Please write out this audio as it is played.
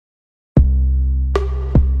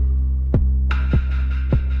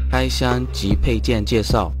开箱及配件介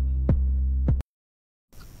绍。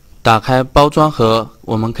打开包装盒，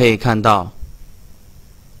我们可以看到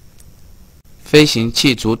飞行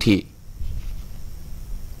器主体、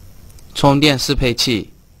充电适配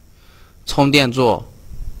器、充电座、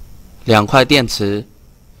2块电池、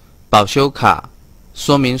保修卡、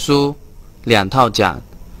说明书、2套桨、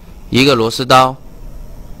1个螺丝刀。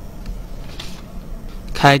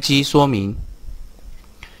开机说明：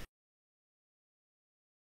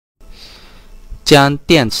将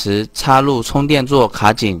电池插入充电座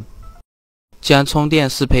卡紧，将充电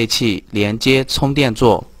适配器连接充电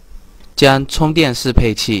座，将充电适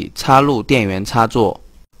配器插入电源插座。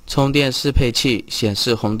充电适配器显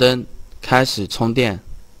示红灯，开始充电；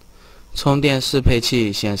充电适配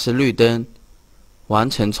器显示绿灯，完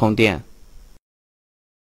成充电。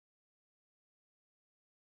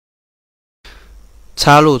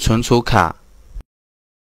插入存储卡，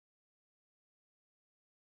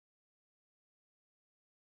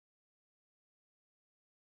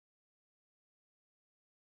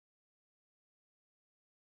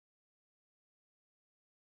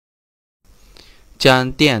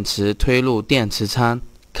将电池推入电池仓，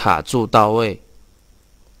卡住到位。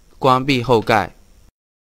关闭后盖，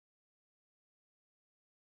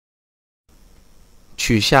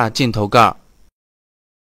取下镜头盖。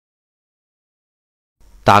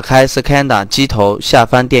打开 Cicada 机头下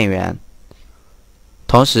方电源，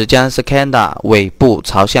同时将 Cicada 尾部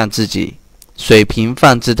朝向自己，水平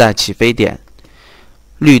放置在起飞点。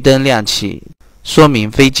绿灯亮起，说明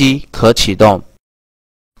飞机可启动。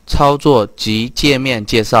操作及界面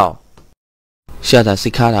介绍：下载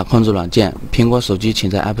Cicada 控制软件，苹果手机请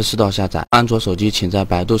在 App Store 下载，安卓手机请在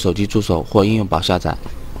百度手机助手或应用宝下载。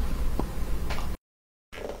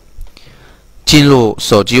进入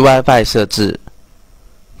手机 WiFi 设置。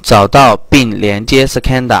找到并连接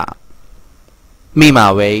Cicada， 密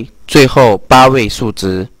码为最后8位数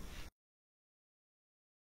值。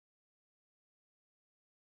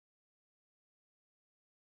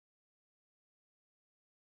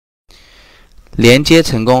连接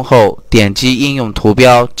成功后，点击应用图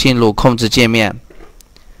标进入控制界面。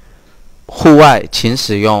户外请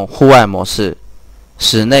使用户外模式，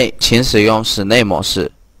室内请使用室内模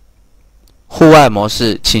式。户外模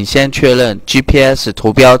式，请先确认 GPS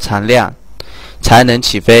图标常亮，才能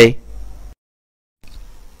起飞。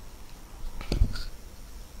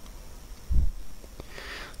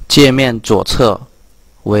界面左侧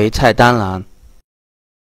为菜单栏，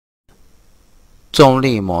重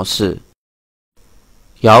力模式、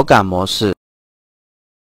遥感模式、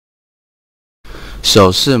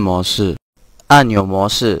手势模式、按钮模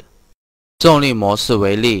式。重力模式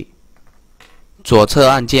为例，左侧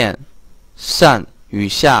按键上与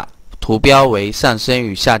下图标为上升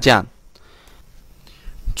与下降，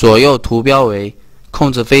左右图标为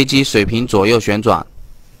控制飞机水平左右旋转。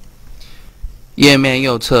页面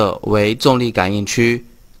右侧为重力感应区，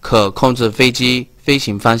可控制飞机飞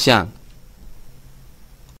行方向。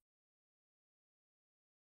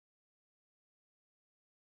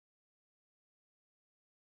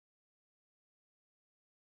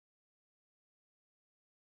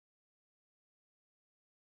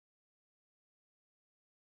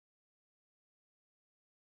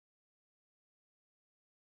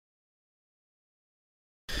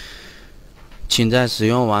请在使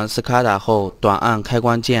用完 Cicada 后，短按开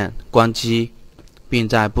关键关机，并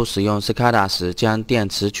在不使用 Cicada 时将电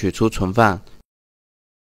池取出存放，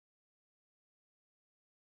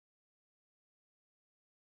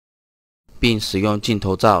并使用镜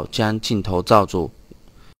头罩将镜头罩住。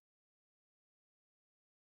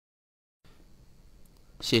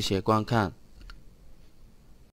谢谢观看。